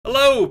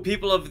Hello,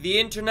 people of the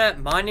internet.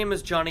 My name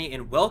is Johnny,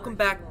 and welcome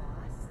back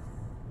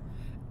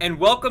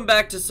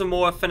to some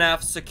more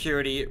FNAF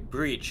Security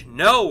Breach.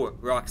 No,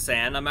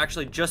 Roxanne, I'm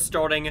actually just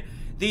starting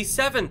the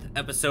 7th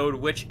episode,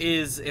 which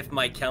is, if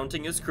my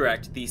counting is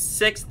correct, the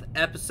 6th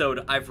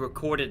episode I've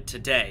recorded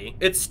today.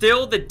 It's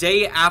still the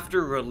day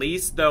after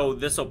release, though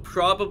this will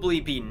probably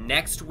be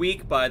next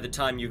week by the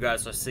time you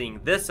guys are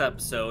seeing this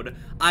episode.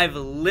 I've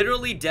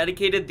literally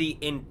dedicated the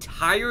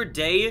entire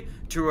day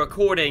to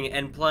recording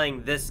and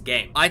playing this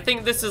game. I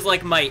think this is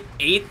like my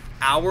 8th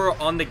hour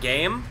on the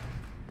game.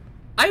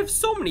 I have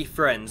so many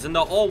friends, and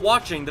they're all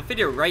watching the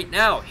video right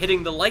now,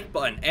 hitting the like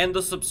button and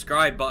the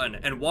subscribe button,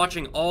 and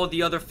watching all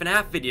the other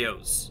FNAF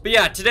videos. But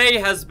yeah, today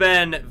has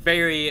been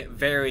very,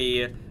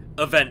 very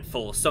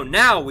eventful. So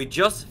now we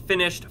just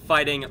finished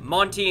fighting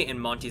Monty in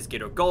Monty's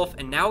Gator Golf,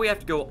 and now we have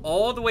to go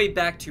all the way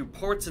back to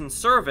parts and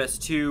service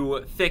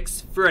to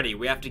fix Freddy.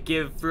 We have to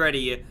give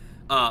Freddy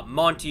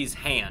Monty's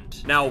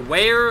hand. Now,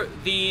 where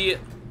the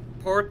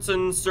parts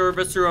and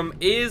service room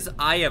is,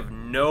 I have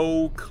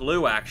no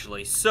clue,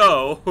 actually.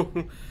 So,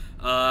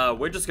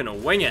 we're just gonna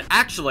wing it.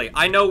 Actually,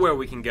 I know where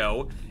we can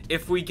go.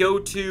 If we go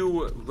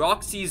to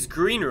Roxy's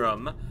green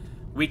room,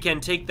 we can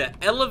take the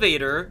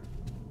elevator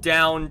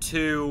down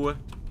to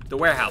the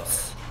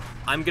warehouse.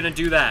 I'm gonna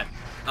do that.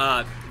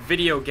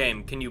 Video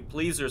game, can you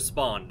please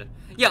respond?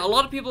 Yeah, a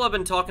lot of people have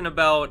been talking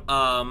about,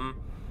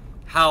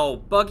 how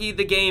buggy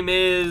the game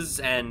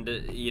is, and,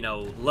 you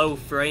know, low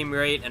frame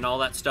rate and all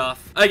that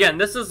stuff. Again,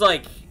 this is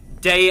like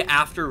day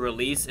after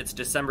release. It's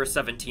December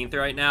 17th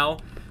right now.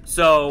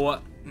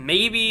 So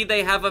maybe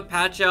they have a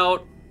patch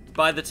out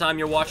by the time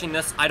you're watching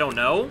this. I don't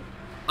know.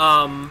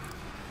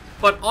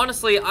 But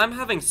honestly, I'm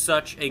having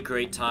such a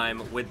great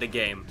time with the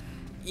game.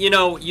 You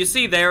know, you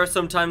see there,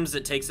 sometimes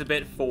it takes a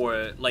bit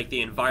for, like,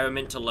 the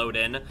environment to load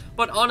in.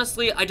 But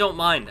honestly, I don't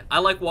mind. I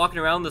like walking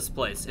around this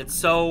place. It's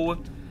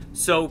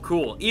so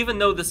cool. Even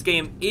though this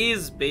game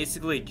is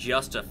basically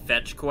just a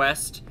fetch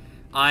quest,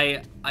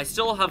 I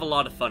still have a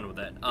lot of fun with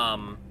it.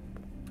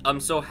 I'm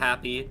so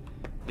happy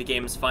the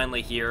game's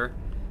finally here.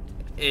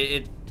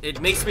 It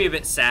makes me a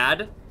bit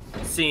sad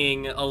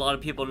seeing a lot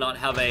of people not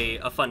have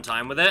a fun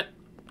time with it.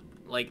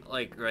 Like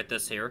right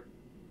this here.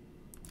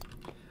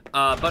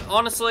 But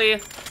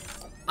honestly,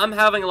 I'm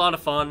having a lot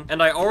of fun,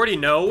 and I already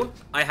know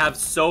I have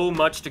so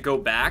much to go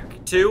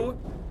back to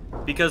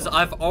because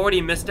I've already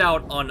missed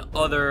out on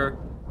other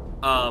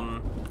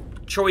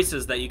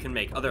choices that you can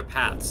make, other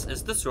paths.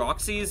 Is this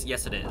Roxy's?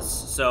 Yes, it is.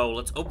 So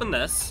let's open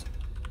this,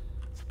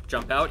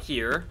 jump out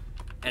here,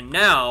 and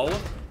now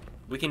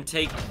we can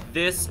take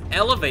this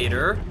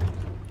elevator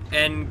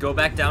and go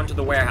back down to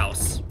the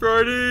warehouse.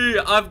 Freddy,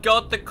 I've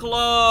got the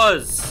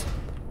claws.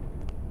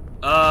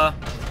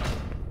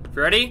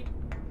 Freddy?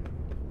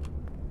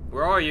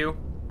 Where are you?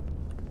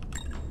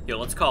 Yo,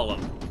 let's call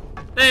him.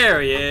 There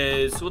he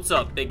is. What's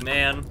up, big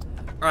man?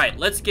 Alright,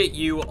 let's get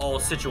you all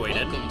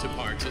situated. Welcome to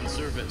Parts and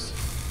Service.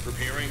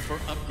 Preparing for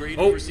upgrade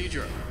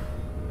procedure.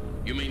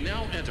 You may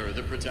now enter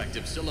the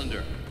protective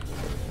cylinder.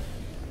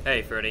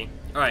 Hey, Freddy.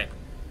 Alright,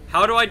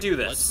 how do I do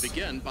this? Let's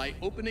begin by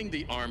opening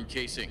the arm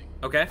casing.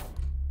 Okay.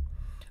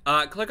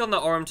 Click on the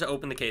arm to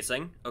open the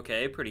casing.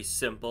 Okay, pretty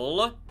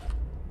simple.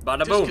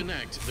 Bada boom.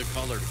 Disconnect the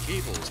colored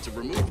cables to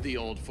remove the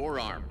old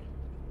forearm.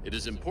 It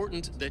is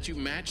important that you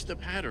match the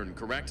pattern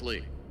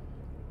correctly.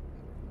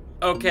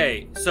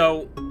 Okay,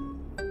 so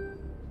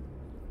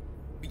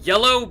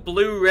yellow,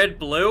 blue, red,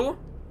 blue?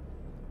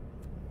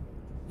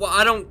 Well,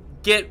 I don't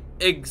get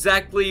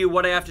exactly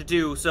what I have to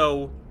do,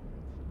 so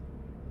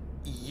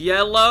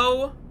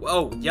yellow,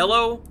 oh,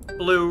 yellow,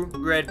 blue,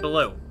 red,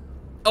 blue.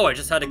 Oh, I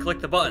just had to click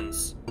the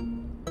buttons.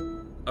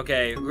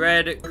 Okay,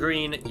 red,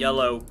 green,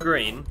 yellow,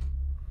 green.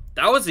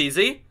 That was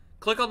easy.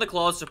 Click on the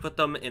claws to put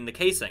them in the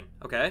casing.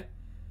 Okay.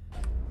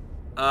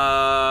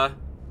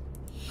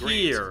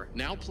 Here. Great.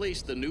 Now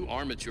place the new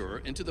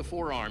armature into the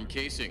forearm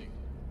casing.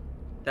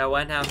 That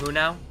went now, who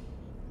now?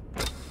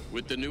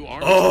 With the new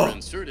armature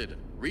inserted,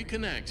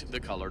 reconnect the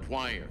colored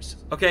wires.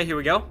 Okay, here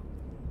we go.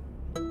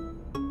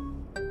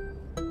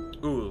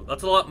 Ooh,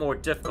 that's a lot more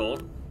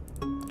difficult.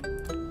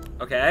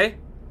 Okay.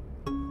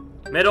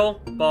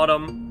 Middle,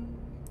 bottom,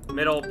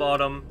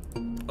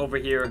 over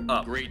here,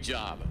 up. Great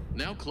job.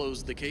 Now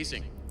close the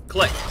casing.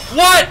 Click.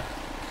 What?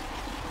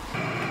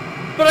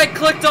 But I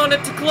clicked on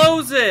it to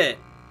close it.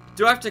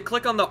 Do I have to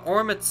click on the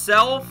arm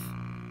itself?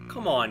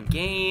 Come on,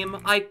 game.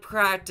 I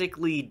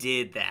practically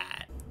did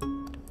that.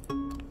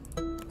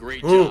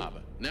 Great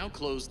job. Now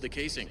close the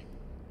casing.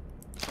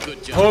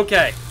 Good job.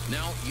 Okay.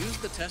 Now use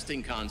the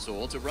testing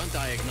console to run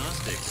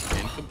diagnostics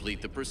and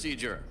complete the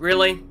procedure.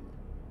 Really?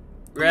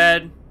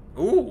 Red.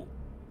 Ooh.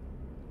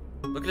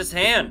 Look at his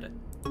hand.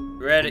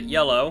 Red,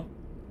 yellow.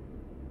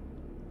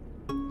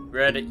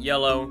 Red,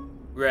 yellow,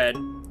 red.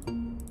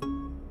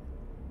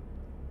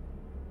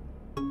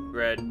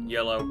 Red,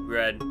 yellow,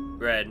 red,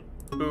 red.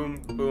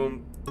 Boom,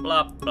 boom,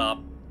 blop,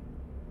 blop.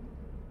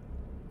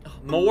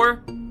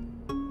 More?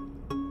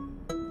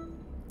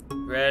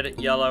 Red,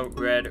 yellow,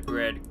 red,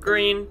 red,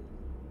 green.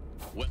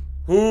 What?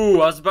 Ooh,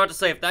 I was about to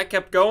say, if that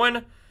kept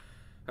going.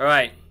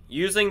 Alright,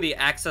 Using the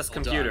access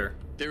computer.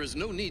 There is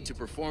no need to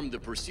perform the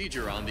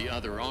procedure on the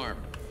other arm.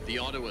 The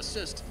auto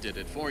assist did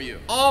it for you.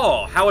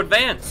 Oh, how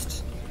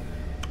advanced.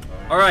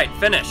 Alright,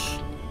 finish.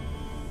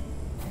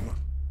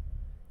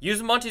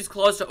 Use Monty's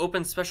claws to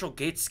open special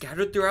gates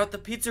scattered throughout the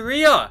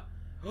pizzeria.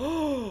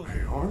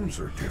 My arms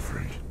are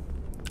different.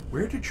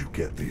 Where did you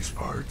get these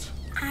parts?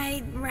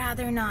 I'd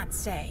rather not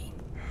say.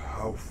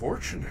 How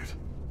fortunate.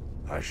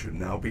 I should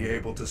now be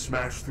able to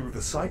smash through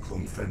the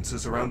cyclone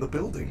fences around the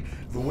building,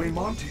 the way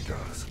Monty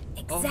does.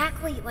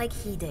 Exactly like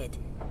he did.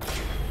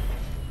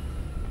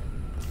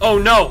 Oh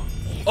no!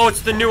 Oh,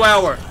 it's the new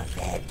hour.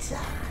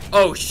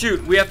 Oh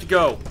shoot, we have to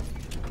go.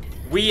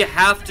 We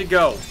have to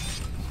go.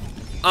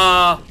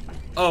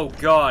 Oh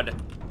god.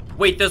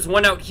 Wait, there's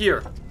one out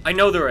here. I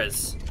know there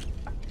is.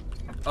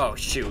 Oh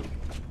shoot.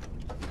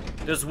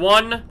 There's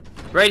one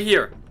right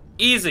here.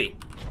 Easy.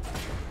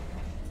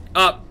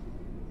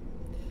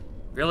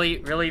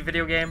 Really,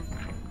 video game?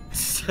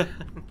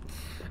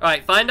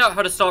 Alright, find out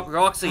how to stop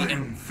Roxy and...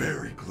 I'm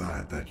very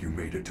glad that you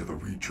made it to the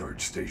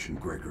recharge station,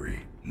 Gregory.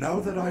 Now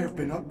that I have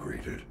been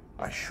upgraded,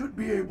 I should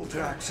be able to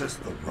access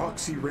the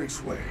Roxy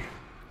Raceway.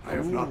 I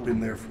have not been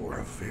there for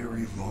a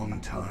very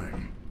long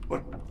time,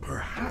 but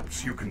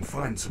perhaps you can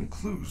find some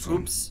clues.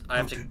 Oops, I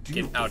have to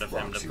get out of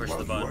him to push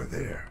the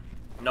button.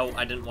 No,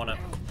 I didn't want to...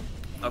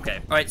 Okay.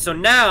 Alright, so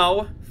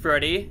now,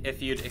 Freddy,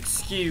 if you'd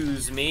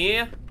excuse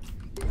me,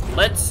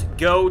 let's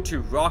go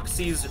to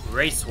Roxy's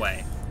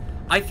Raceway.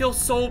 I feel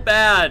so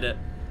bad.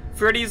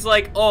 Freddy's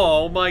like,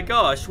 oh my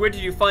gosh, where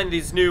did you find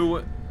these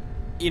new,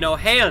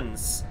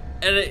 hands?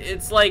 And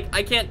it's like,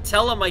 I can't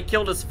tell him I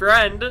killed his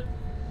friend.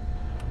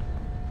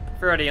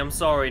 Freddy, I'm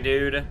sorry,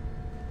 dude.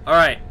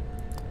 Alright,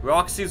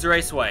 Roxy's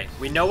Raceway.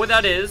 We know where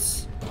that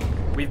is.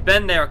 We've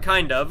been there,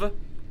 kind of.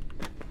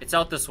 It's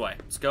out this way.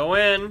 Let's go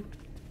in.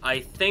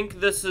 I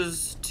think this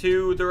is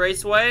to the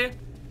raceway.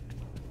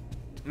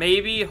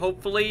 Maybe,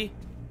 hopefully.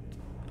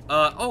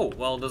 Oh,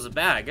 well, there's a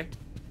bag.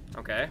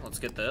 Okay, let's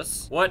get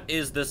this. What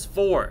is this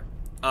for?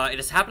 It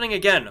is happening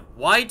again.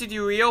 Why did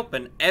you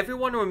reopen?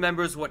 Everyone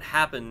remembers what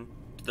happened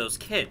to those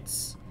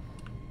kids.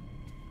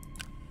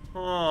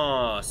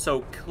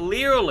 So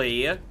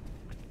clearly,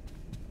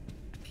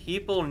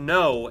 people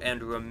know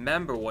and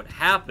remember what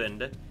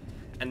happened,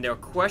 and they're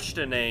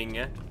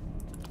questioning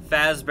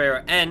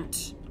Fazbear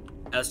Ent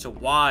as to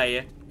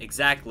why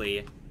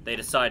exactly they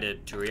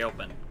decided to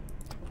reopen.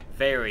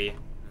 Very,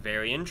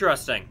 very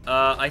interesting.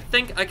 I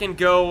think I can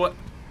go...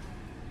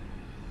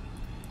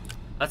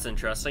 That's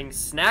interesting.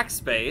 Snack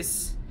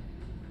space.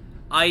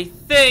 I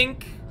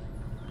think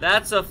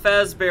that's a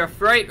Fazbear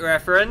Fright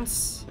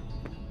reference.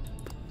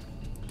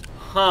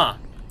 Huh.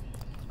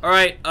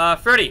 Alright,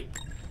 Freddy.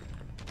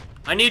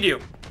 I need you.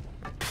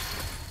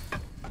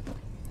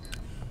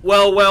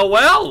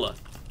 Well.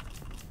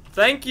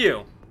 Thank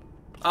you.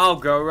 I'll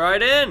go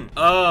right in.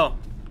 Oh.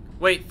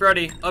 Wait,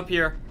 Freddy, up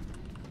here.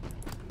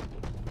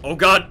 Oh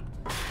god.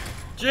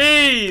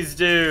 Jeez,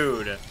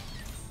 dude.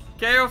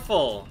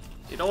 Careful.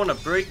 You don't want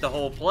to break the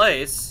whole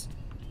place.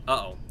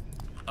 Uh-oh.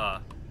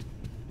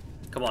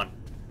 Come on.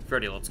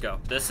 Freddy, let's go.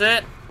 This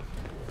it?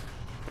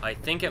 I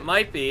think it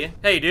might be.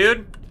 Hey,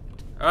 dude.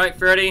 Alright,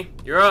 Freddy,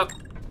 you're up.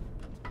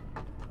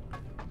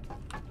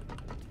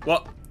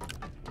 What?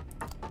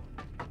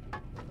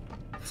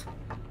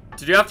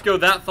 Did you have to go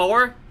that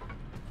far?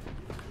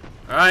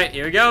 Alright,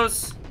 here he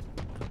goes.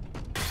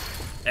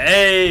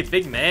 Hey,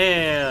 big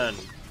man.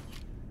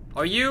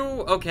 Are you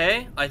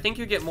okay? I think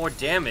you get more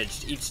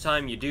damaged each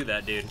time you do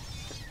that, dude.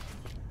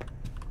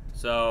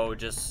 So,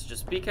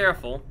 just be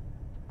careful.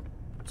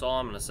 That's all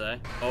I'm gonna say.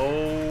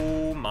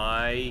 Oh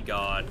my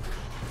god.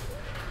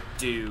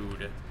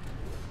 Dude.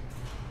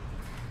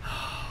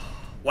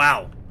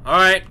 Wow.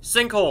 Alright,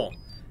 sinkhole.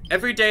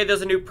 Every day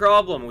there's a new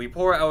problem. We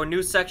pour our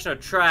new section of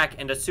track,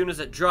 and as soon as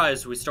it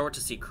dries, we start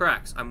to see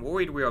cracks. I'm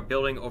worried we are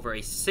building over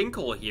a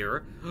sinkhole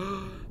here.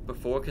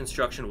 Before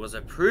construction was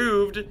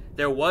approved,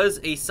 there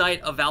was a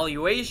site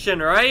evaluation,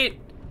 right?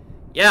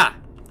 Yeah,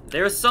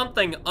 there's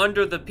something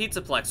under the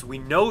Pizzaplex. We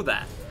know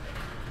that.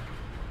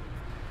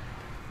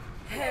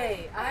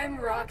 Hey, I'm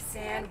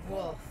Roxanne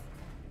Wolf.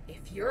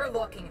 If you're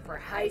looking for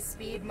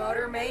high-speed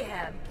motor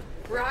mayhem,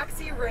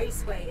 Roxy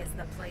Raceway is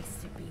the place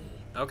to be.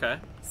 Okay.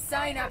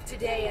 Sign up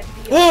today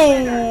and be a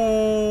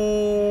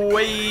winner.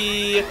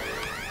 Wait.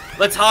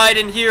 Let's hide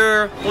in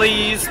here,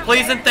 please.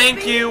 Please and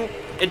thank you.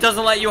 It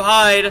doesn't let you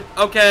hide.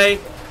 Okay.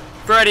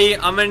 Freddy,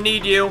 I'm gonna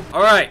need you.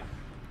 Alright.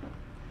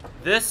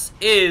 This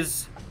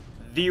is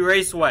the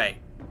raceway.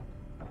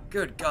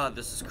 Good God,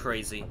 this is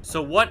crazy.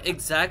 So what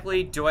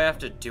exactly do I have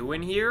to do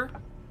in here?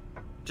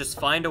 Just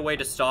find a way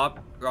to stop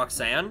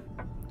Roxanne?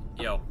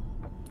 Yo.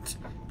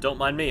 Don't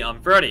mind me,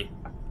 I'm Freddy.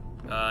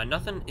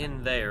 Nothing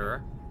in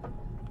there.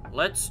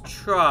 Let's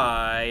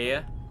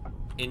try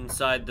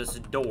inside this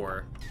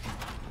door.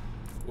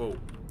 Whoa.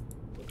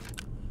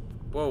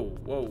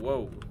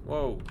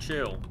 Whoa,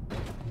 chill.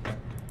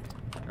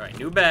 Alright,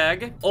 new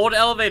bag. Old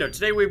elevator.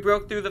 Today we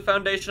broke through the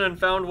foundation and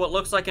found what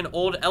looks like an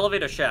old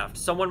elevator shaft.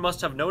 Someone must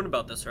have known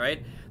about this,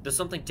 right? There's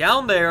something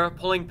down there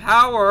pulling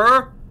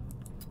power.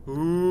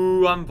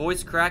 Ooh, I'm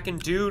voice cracking,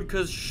 dude,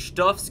 because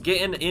stuff's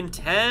getting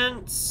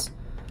intense.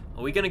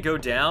 Are we gonna go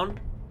down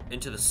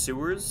into the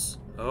sewers?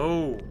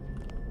 Oh,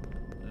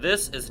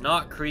 this is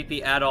not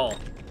creepy at all.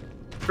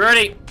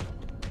 Freddy,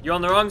 you're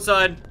on the wrong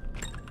side.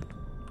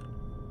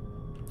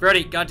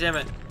 Freddy,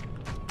 goddammit.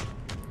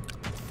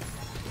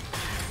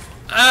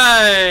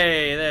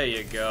 Hey, there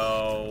you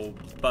go,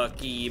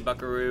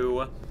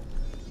 buckaroo.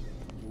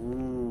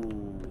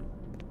 Ooh,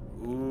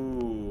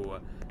 ooh.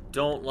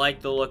 Don't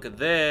like the look of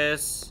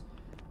this.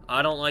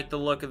 I don't like the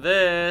look of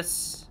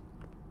this.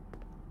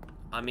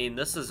 I mean,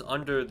 this is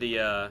under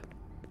the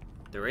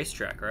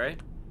racetrack, right?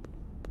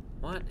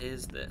 What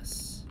is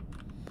this?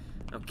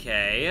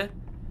 Okay.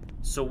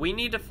 So we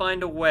need to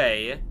find a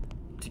way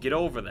to get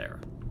over there.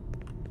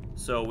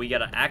 So we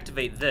gotta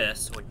activate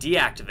this, or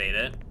deactivate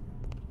it.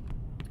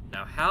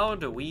 Now, how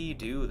do we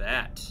do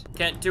that?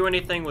 Can't do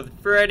anything with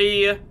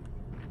Freddy.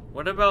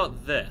 What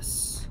about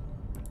this?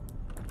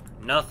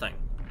 Nothing.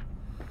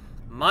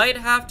 Might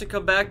have to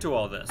come back to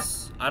all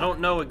this. I don't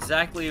know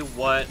exactly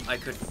what I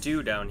could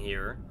do down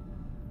here.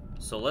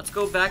 So let's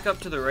go back up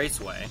to the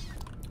raceway.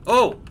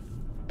 Oh!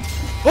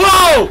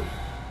 Whoa!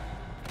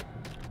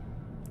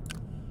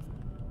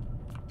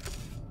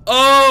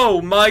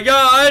 Oh my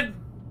god!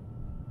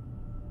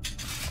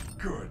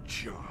 Good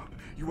job.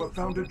 You have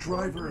found a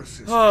driver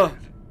assistant.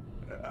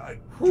 I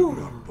do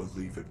not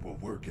believe it will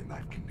work in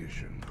that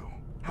condition, though.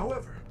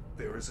 However,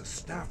 there is a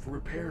staff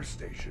repair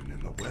station in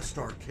the West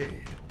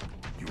Arcade.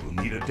 You will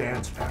need a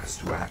dance pass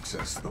to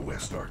access the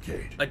West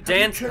Arcade. A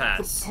dance Check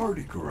pass? the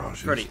party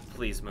garages. Freddy,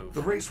 please move.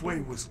 The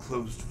raceway was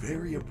closed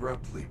very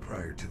abruptly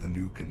prior to the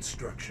new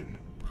construction.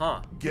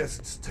 Huh.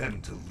 Guests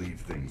tend to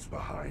leave things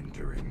behind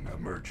during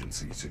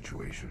emergency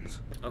situations.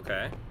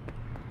 Okay.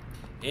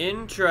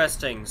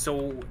 Interesting.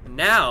 So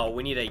now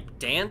we need a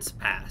dance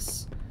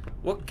pass.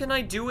 What can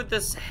I do with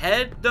this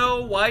head,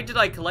 though? Why did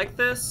I collect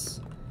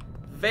this?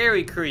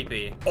 Very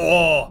creepy.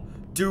 Oh,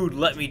 dude,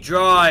 let me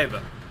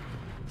drive.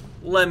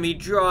 Let me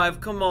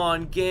drive. Come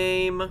on,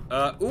 game.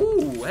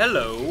 Ooh,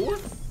 hello.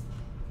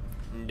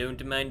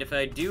 Don't mind if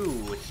I do.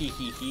 Hee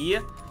hee hee.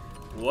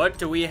 What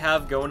do we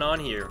have going on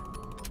here?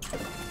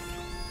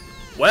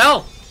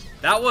 Well,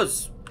 that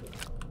was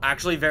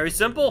actually very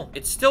simple.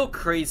 It's still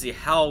crazy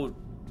how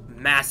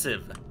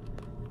massive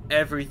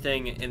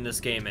everything in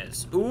this game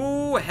is.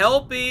 Ooh,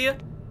 helpy.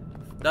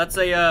 That's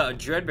a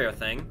Dreadbear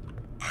thing.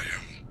 I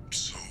am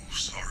so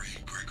sorry,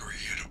 Gregory.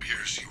 It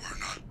appears you are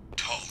not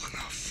tall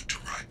enough to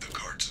ride the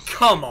carts alone.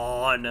 Come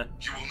on.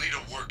 You will need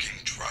a working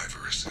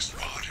driver assist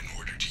pod in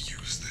order to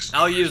use this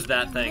I'll cart. use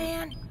that thing.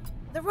 Man,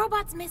 the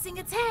robot's missing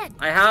its head.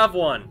 I have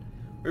one.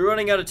 We're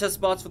running out of test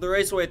spots for the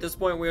raceway. At this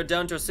point, we are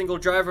down to a single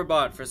driver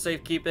bot. For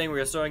safekeeping,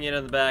 we are storing it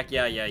in the back.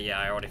 Yeah,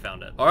 I already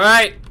found it. All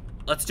right,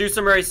 let's do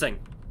some racing.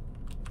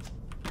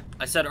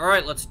 I said, all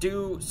right, let's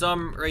do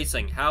some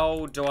racing.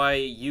 How do I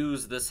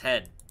use this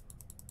head?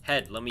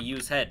 Head, let me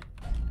use head.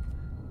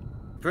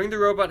 Bring the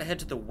robot head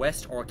to the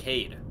West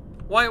Arcade.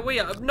 Why,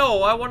 wait,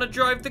 no, I want to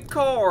drive the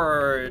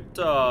cart.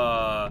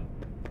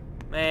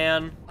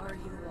 Man. Are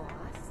you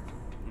lost?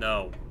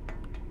 No.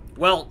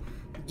 Well,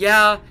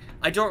 yeah,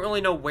 I don't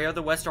really know where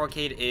the West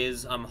Arcade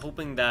is. I'm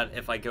hoping that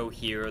if I go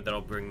here,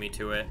 that'll bring me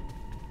to it.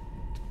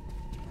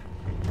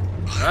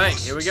 Alright,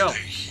 here we go.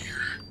 Stay here.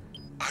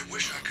 I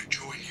wish I could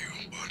join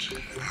you, but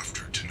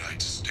after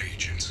tonight's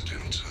stage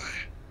incident,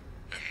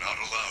 I am not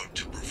allowed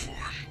to perform.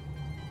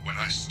 When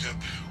I step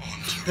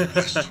onto the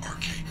West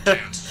Arcade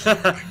dance floor,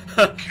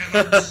 I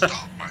cannot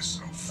stop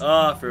myself.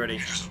 Ah, Freddy.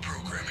 It is a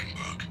programming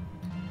bug.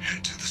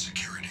 Head to the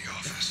security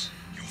office.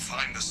 You'll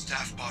find the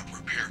staff bot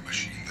repair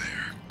machine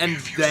there. And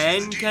if you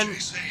then see the can...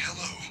 DJ, say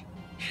hello.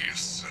 He is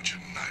such a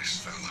nice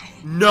fellow.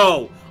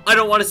 No! I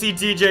don't want to see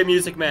DJ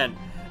Music Man.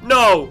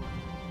 No!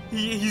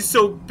 He's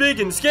so big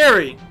and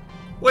scary.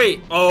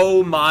 Wait.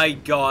 Oh my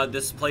god,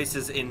 this place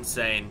is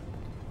insane.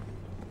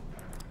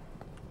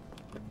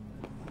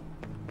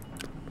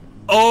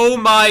 Oh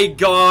my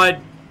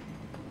god.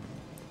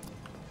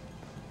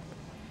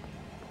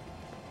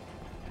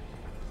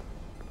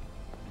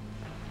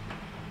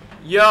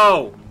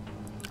 Yo.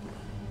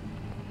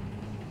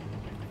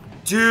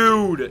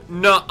 Dude.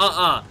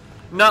 Nuh-uh.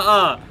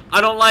 Nuh-uh.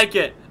 I don't like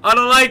it. I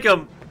don't like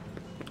him.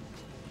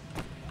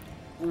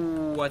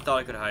 Ooh, I thought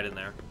I could hide in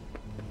there.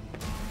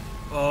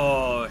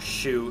 Oh,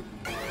 shoot.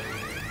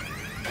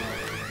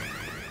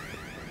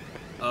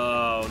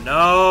 Oh,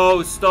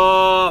 no.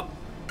 Stop.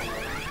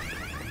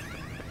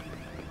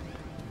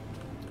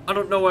 I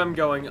don't know where I'm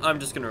going. I'm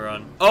just gonna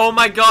run. Oh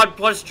my god,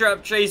 plush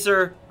trap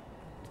chaser.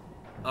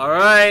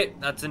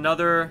 Alright, that's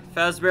another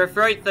Fazbear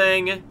Fright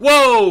thing.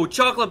 Whoa,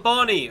 chocolate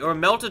Bonnie. Or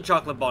melted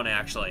chocolate Bonnie,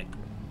 actually.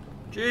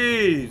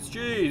 Jeez,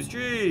 jeez,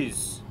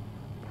 jeez.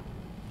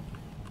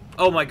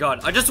 Oh my god,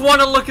 I just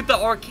want to look at the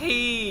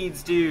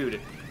arcades, dude.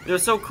 They're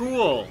so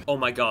cool. Oh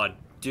my god,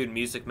 dude,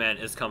 Music Man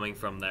is coming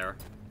from there.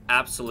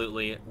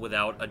 Absolutely,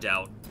 without a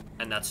doubt.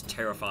 And that's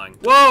terrifying.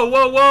 Whoa,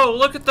 whoa, whoa,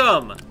 look at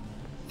them.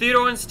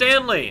 Theodore and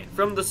Stanley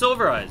from the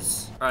Silver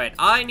Eyes. Alright,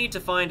 I need to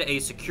find a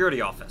security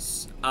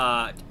office.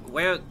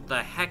 Where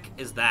the heck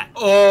is that?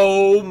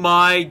 Oh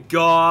my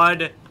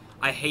god.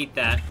 I hate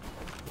that.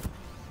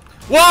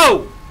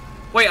 Whoa!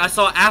 Wait, I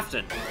saw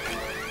Afton.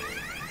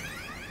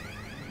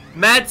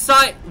 Mad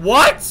Sci-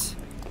 What?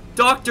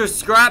 Dr.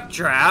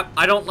 Scraptrap.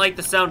 I don't like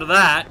the sound of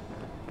that.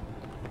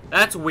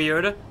 That's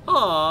weird.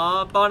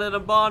 Aw, Bonnet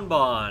and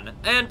Bonbon.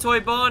 And Toy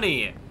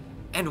Bonnie.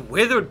 And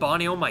Withered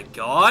Bonnie, oh my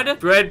god.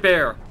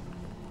 Fredbear.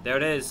 There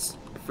it is.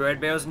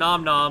 Fredbear's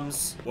Nom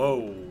Noms.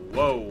 Whoa,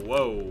 whoa,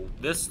 whoa.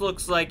 This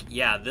looks like,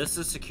 yeah, this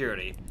is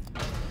security.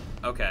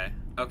 Okay,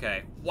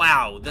 okay.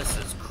 Wow, this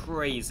is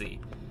crazy.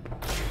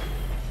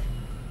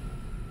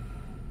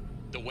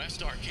 The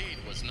West Arcade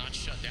was not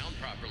shut down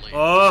properly.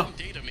 Oh. Some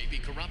data may be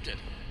corrupted.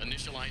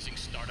 Initializing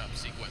startup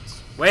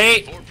sequence.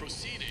 Wait. Before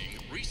proceeding,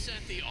 reset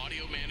the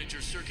audio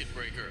manager circuit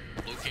breaker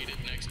located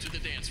next to the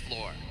dance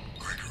floor.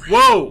 Gregory,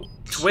 Whoa!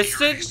 the Twisted?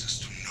 security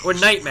system Or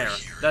knows Nightmare? we're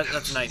here That's and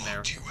has Nightmare.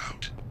 locked you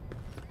out.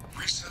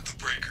 Reset the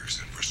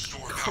breakers and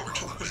restore power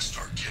to the West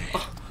Arcade.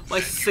 Oh, my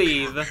Then save.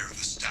 You can repair the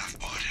staff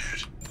pod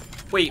head.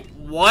 Wait,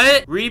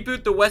 what?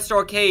 Reboot the West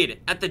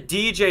Arcade at the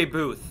DJ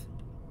booth.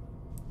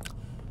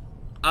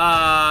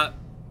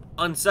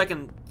 On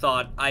second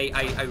thought,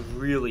 I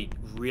really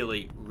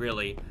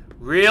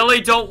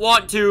don't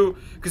want to,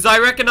 because I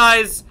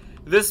recognize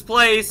this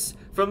place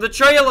from the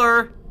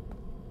trailer,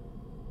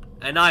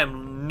 and I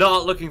am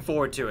not looking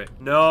forward to it.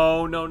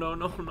 No, no, no,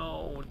 no,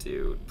 no,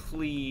 dude,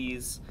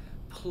 please,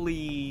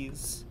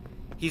 please.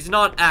 He's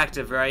not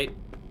active, right?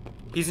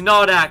 He's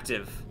not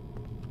active.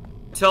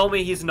 Tell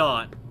me he's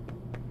not.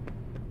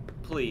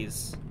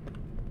 Please.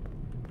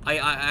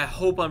 I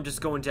hope I'm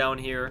just going down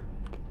here.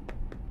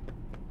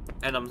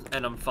 And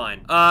I'm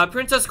fine.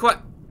 Princess Quest.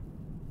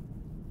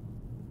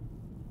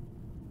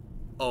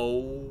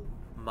 Oh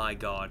my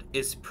god.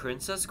 Is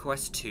Princess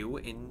Quest 2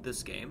 in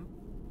this game?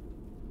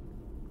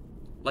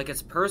 Like,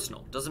 it's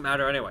personal. Doesn't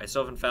matter anyway. I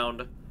still haven't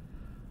found...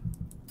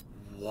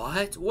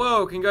 What?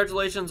 Whoa,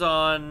 congratulations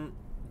on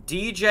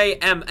DJ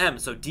MM.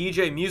 So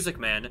DJ Music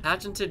Man.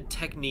 Patented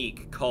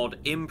technique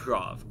called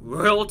improv.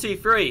 Royalty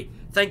free.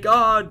 Thank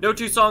God. No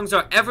two songs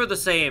are ever the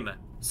same.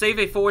 Save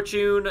a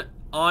fortune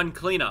on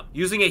cleanup.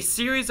 Using a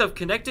series of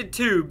connected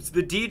tubes,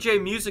 the DJ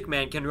Music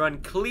Man can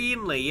run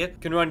cleaning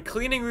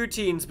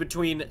routines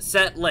between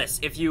set lists.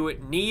 If the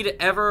need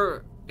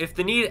ever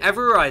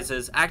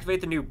arises,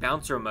 activate the new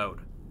bouncer mode.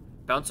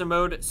 Bouncer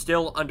mode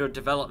still under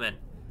development.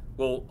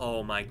 Well,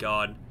 oh my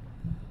god.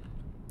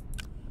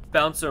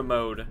 Bouncer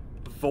mode.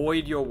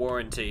 Void your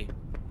warranty.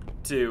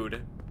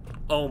 Dude.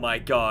 Oh my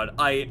god.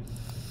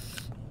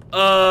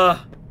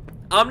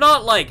 I'm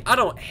not like, I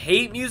don't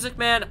hate Music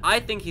Man. I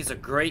think he's a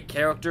great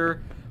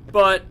character.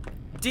 But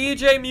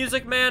DJ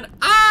Music Man,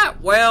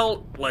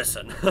 well,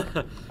 listen.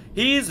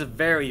 He's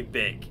very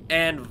big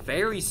and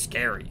very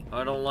scary.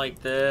 I don't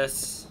like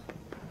this.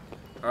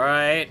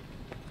 Alright.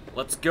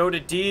 Let's go to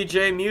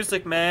DJ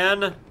Music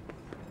Man.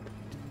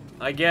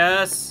 I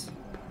guess.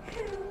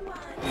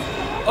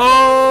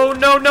 Oh,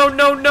 no, no,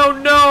 no, no,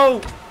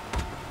 no!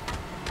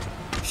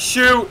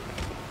 Shoot!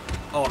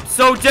 Oh, I'm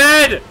so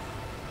dead!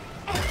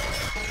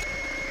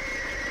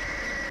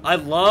 I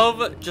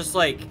love just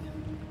like,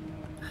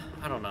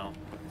 I don't know.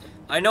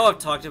 I know I've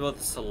talked about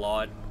this a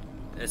lot,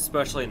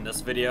 especially in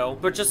this video,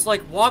 but just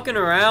like walking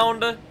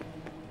around,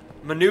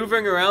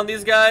 maneuvering around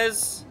these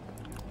guys,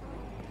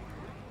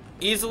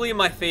 easily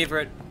my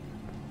favorite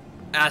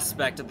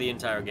aspect of the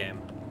entire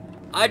game.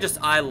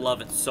 I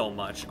love it so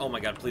much. Oh my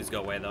god, please go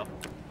away though.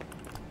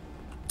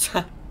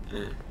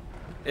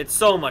 It's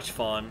so much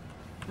fun.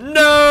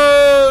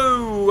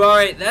 No!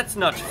 Alright, that's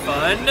not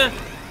fun.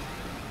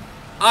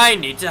 I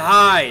need to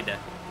hide.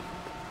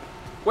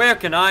 Where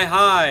can I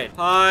hide?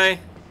 Hi.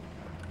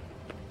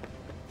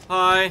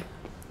 Hi.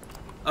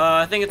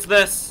 I think it's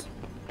this.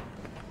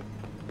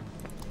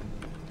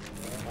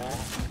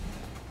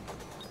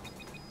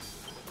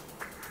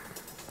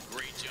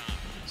 Great job.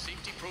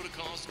 Safety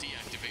protocols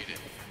deactivated.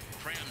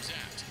 Prams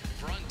Act.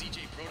 Front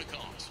DJ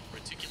protocols.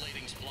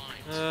 Reticulating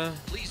splines.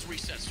 Please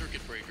reset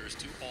circuit breakers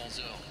to all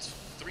zones.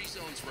 3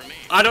 zones remain.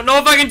 I don't know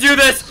if I can do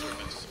this.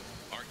 Service.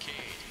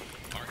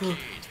 Arcade.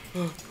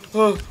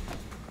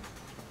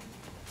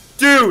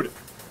 Dude!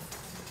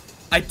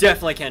 I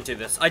definitely can't do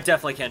this. I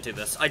definitely can't do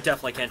this. I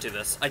definitely can't do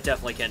this. I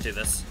definitely can't do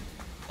this.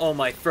 Oh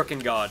my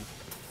frickin' god.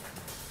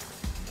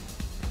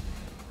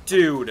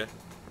 Dude.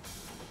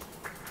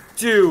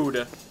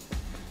 Dude.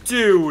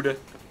 Dude.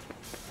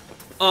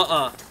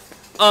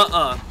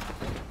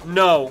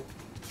 No.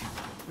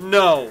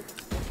 No.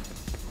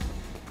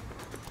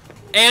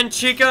 And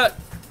Chica.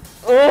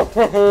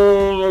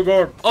 Oh my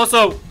god.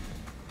 Also,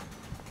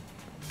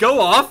 go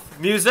off,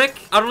 music.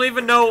 I don't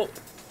even know.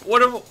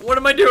 What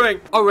am I doing?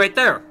 Oh, right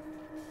there.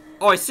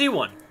 Oh, I see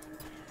one.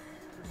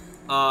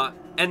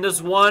 And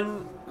there's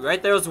one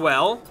right there as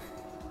well.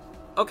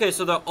 Okay,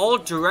 so they're all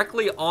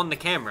directly on the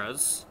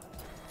cameras.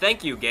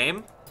 Thank you,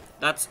 game.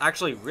 That's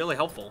actually really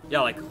helpful.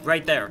 Yeah, like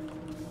right there.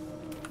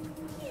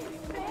 Your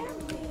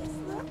family is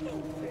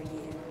looking for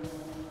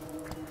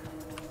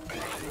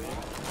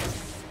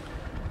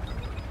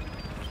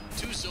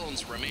you. 2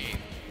 zones remain.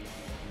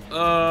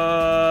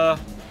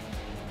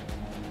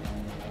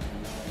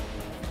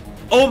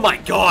 Oh my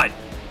god!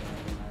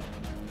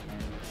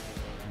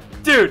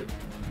 Dude!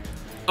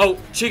 Oh,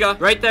 Chica,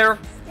 right there.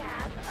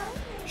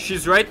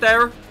 She's right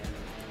there.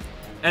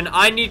 And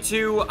I need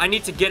to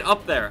get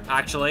up there,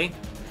 actually.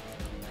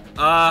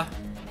 And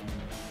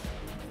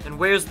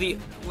where's the...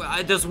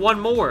 there's one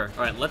more.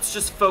 Alright, let's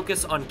just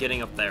focus on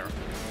getting up there.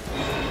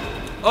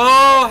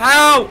 Oh,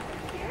 how?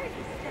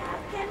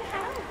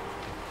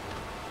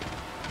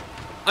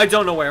 I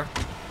don't know where.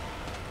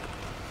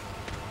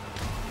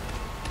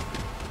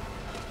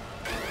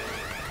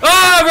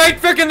 Ah, right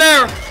frickin'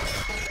 there!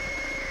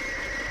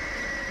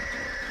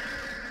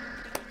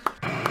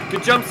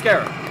 Good jump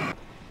scare.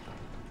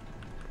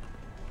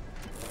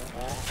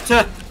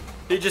 Tuh,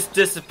 he just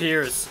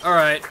disappears.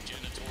 Alright.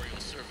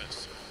 Janitorial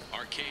service.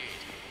 Arcade.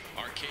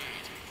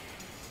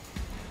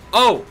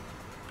 Oh!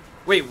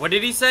 Wait, what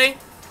did he say?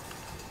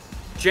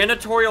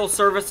 Janitorial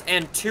service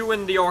and 2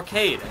 in the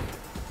arcade.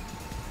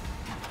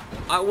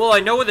 Well,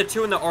 I know where the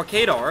 2 in the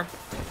arcade are.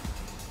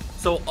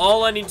 So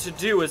all I need to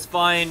do is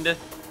find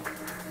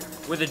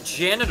where the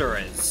janitor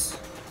is.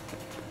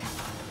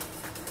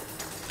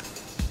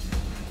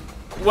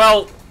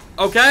 Well,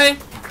 okay.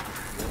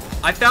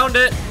 I found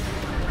it.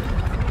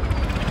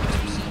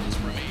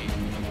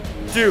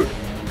 Dude,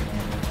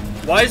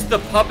 why is the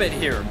puppet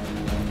here?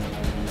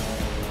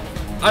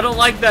 I don't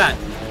like that.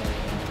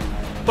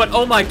 But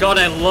oh my god,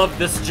 I love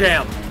this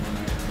jam.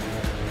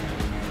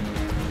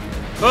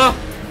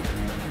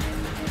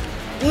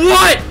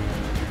 What?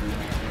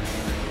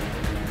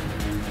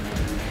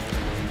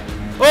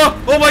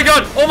 Oh my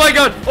god, oh my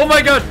god, oh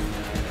my god.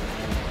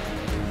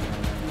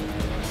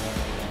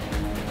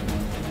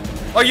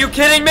 Are you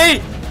kidding me?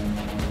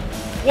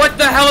 What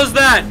the hell is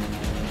that?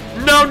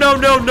 No, no,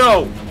 no,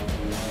 no.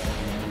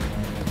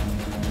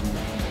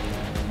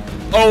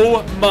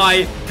 Oh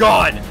my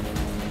god.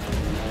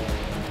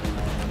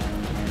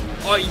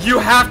 Oh, you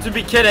have to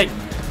be kidding.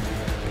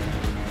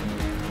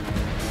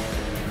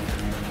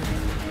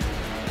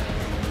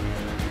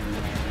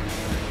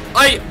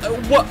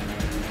 What?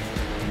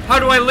 How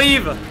do I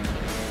leave?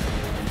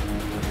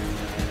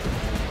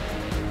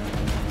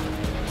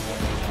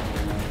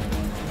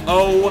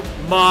 Oh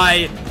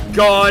my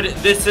god,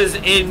 this is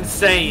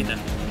insane.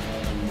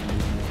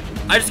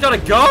 I just gotta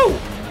go.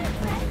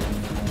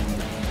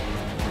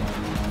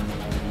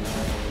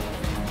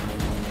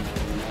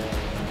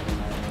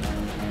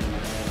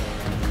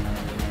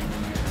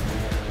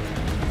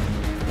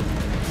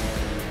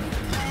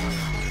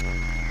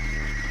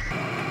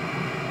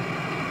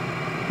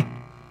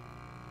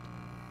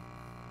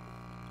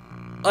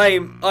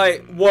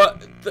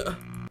 What the...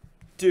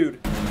 Dude.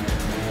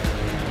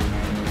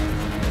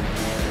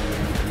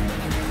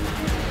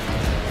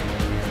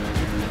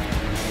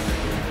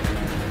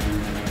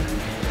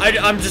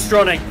 I'm just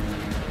running.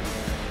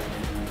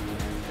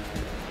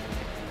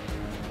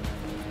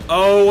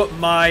 Oh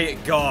my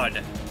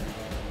god.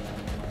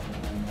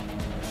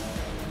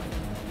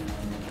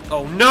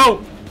 Oh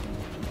no!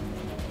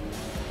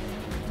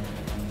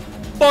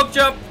 Bug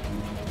jump!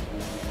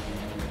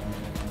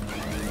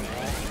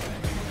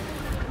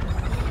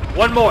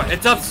 One more,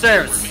 it's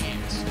upstairs.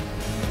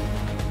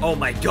 Oh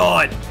my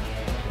god.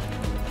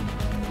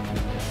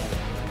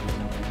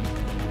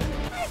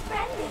 My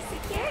friendly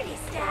security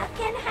staff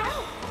can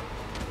help.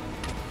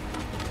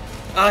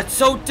 It's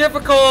so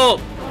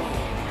difficult.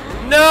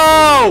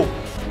 No!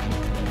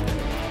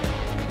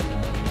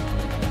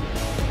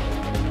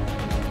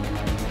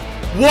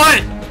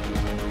 What?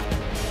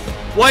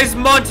 Why is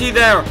Monty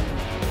there?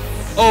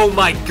 Oh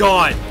my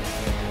god.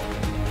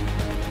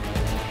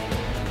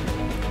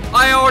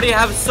 I already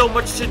have so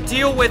much to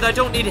deal with. I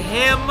don't need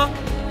him.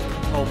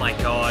 Oh my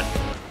god.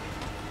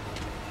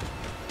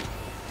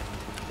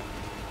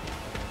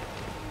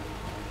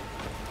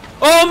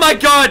 Oh my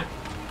god!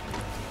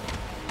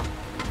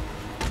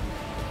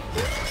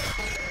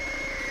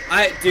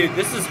 Dude,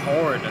 this is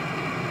hard.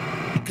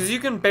 Because you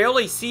can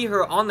barely see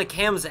her on the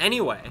cams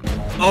anyway.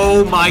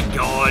 Oh my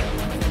god.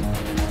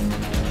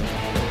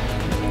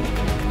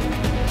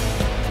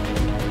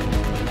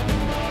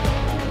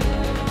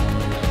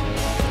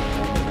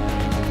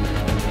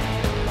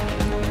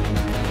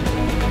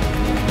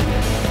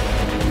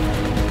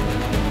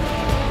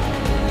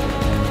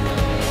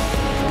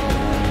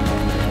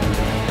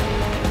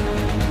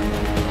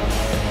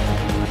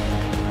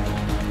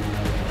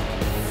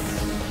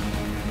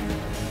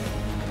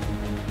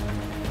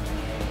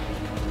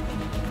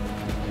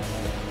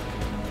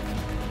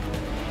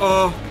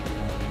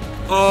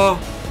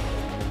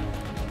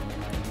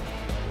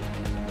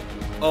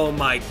 Oh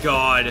my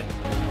god.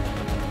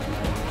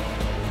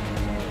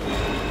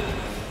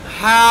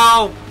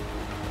 How?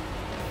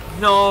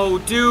 No,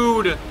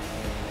 dude.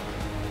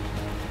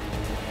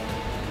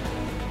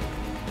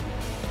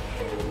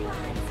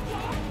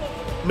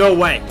 No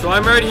way. So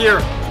I'm right here.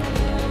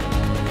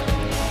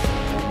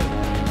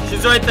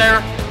 She's right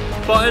there.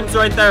 Button's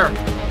right there.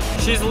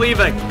 She's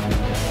leaving.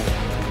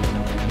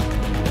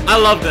 I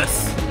love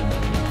this.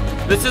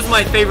 This is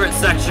my favorite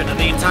section of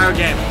the entire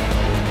game.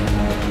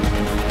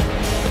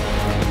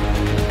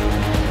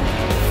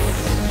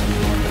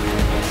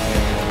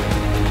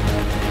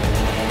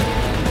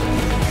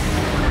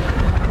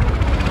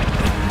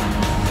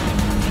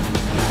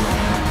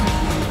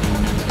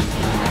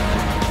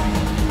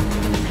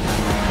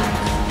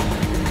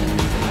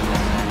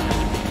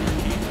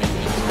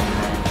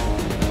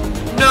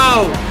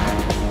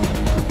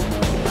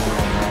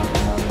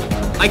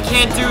 I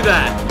can't do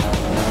that.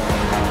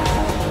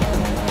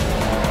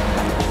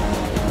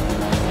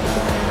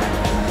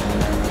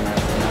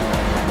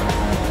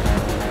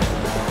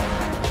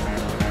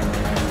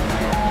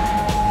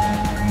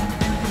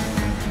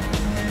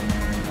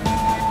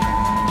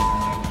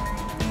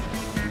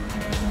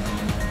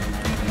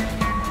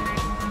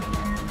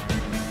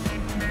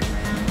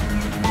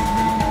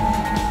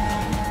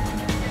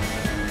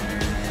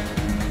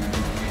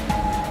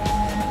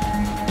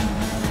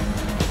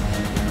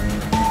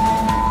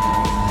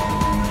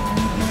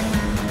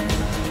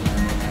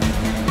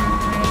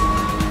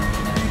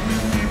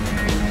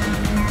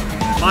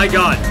 My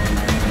God.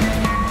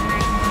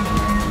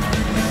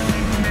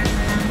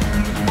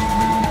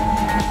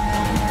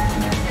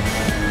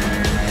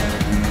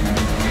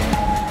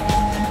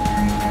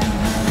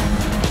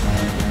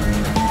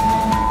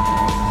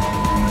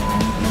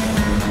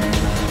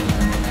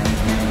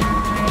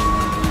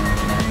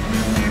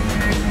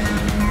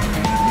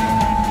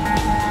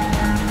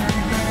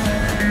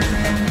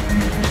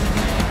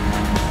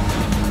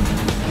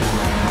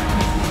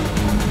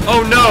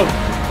 Oh no!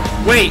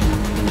 Wait!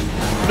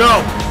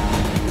 No!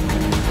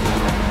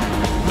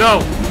 No!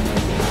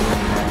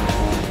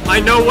 I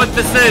know what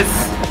this is!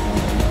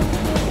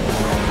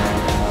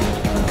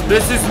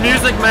 This is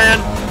Music Man!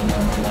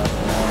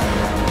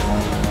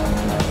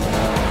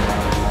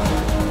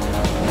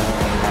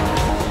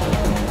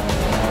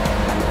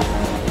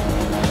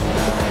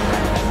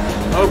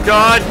 Oh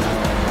God!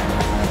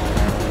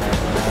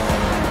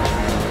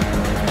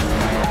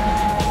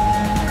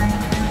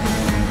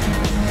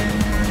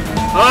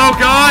 Oh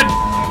God!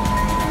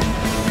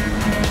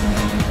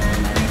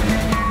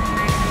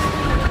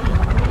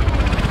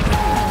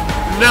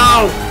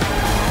 No!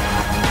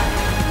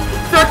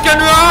 Frickin'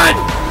 run!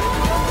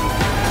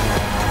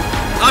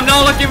 I'm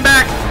not looking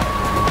back!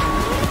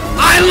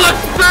 I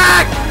looked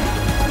back!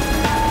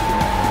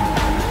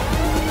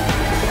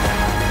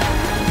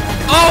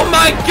 Oh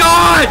my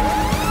God!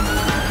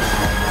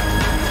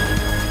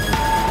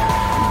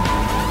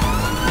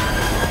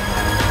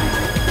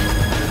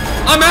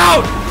 I'm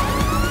out!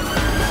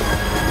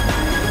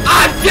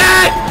 I'm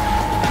dead!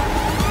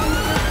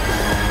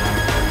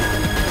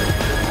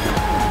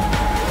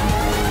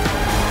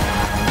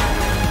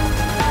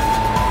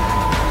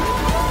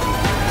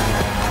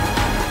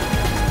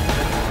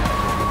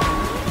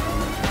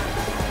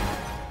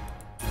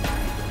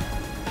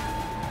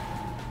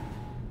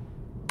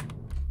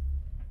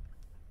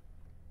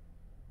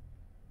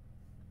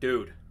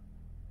 Dude.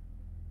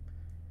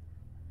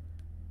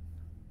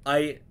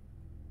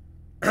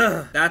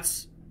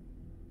 That's...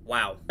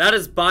 Wow. That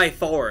is by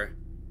far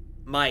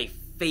my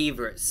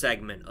favorite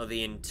segment of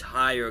the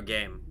entire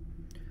game.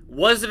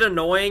 Was it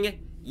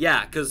annoying?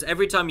 Yeah, because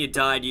every time you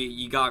died,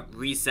 you got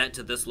reset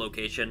to this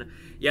location.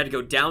 You had to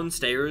go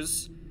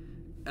downstairs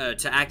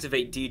to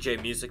activate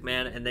DJ Music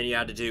Man, and then you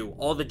had to do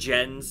all the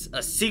gens,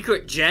 a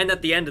secret gen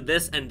at the end of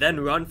this, and then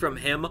run from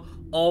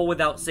him, all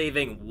without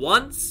saving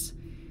once?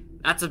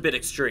 That's a bit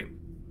extreme.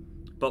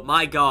 But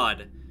my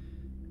God,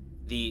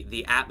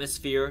 the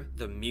atmosphere,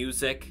 the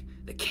music,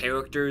 the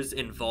characters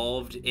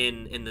involved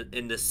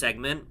in this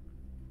segment,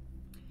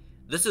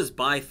 this is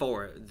by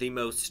far the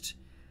most,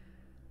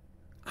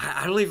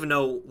 I don't even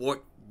know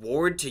what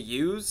word to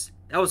use.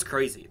 That was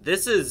crazy.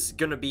 This is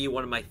gonna be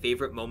one of my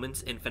favorite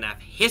moments in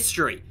FNAF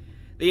history.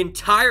 The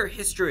entire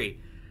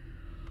history.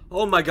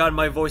 Oh my God,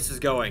 my voice is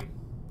going.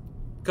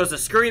 Because of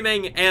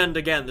screaming, and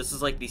again, this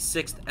is like the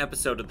 6th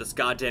episode of this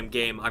goddamn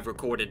game I've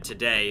recorded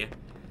today.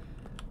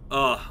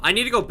 I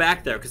need to go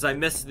back there, because I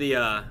missed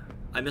the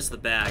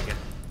bag.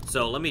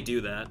 So, let me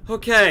do that.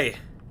 Okay,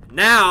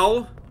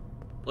 now,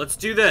 let's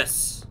do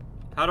this.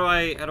 How do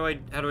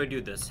I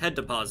do this? Head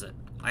deposit.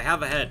 I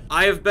have a head.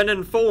 I have been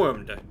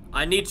informed.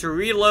 I need to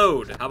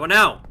reload. How about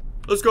now?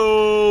 Let's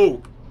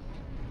go!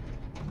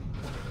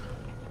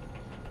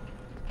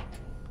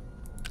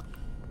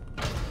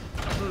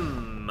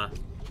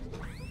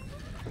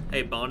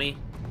 Hey, Bonnie.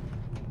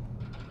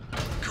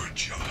 Good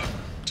job.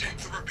 Take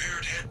the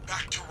repaired head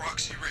back to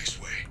Roxy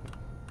Raceway.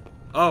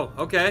 Oh,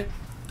 okay.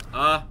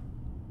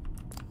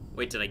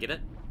 Wait, did I get it?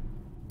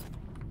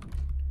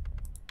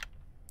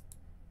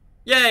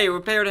 Yay,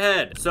 repaired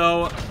head.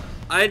 So,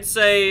 I'd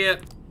say,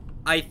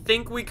 I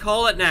think we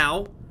call it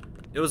now.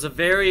 It was a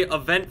very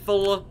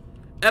eventful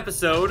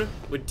episode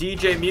with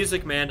DJ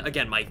Music Man.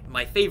 Again,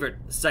 my favorite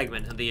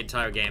segment of the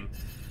entire game.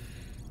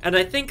 And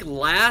I think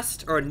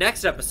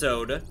next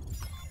episode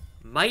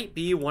might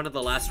be one of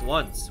the last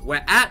ones.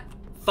 We're at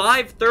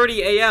 5:30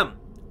 a.m.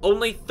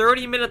 Only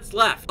 30 minutes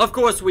left. Of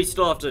course, we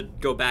still have to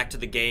go back to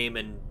the game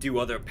and do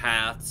other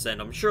paths, and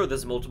I'm sure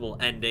there's multiple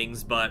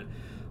endings, but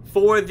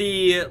for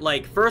the,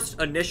 like, first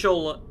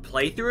initial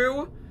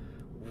playthrough,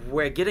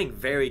 we're getting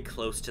very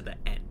close to the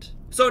end.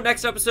 So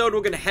next episode,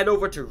 we're gonna head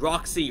over to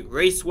Roxy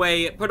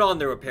Raceway, put on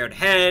the repaired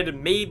head,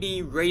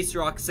 maybe race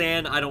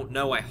Roxanne, I don't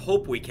know, I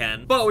hope we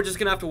can. But we're just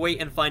gonna have to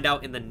wait and find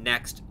out in the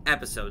next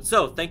episode.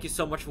 So, thank you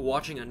so much for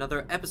watching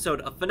another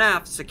episode of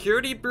FNAF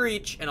Security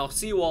Breach, and I'll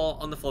see you all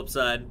on the flip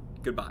side.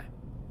 Goodbye.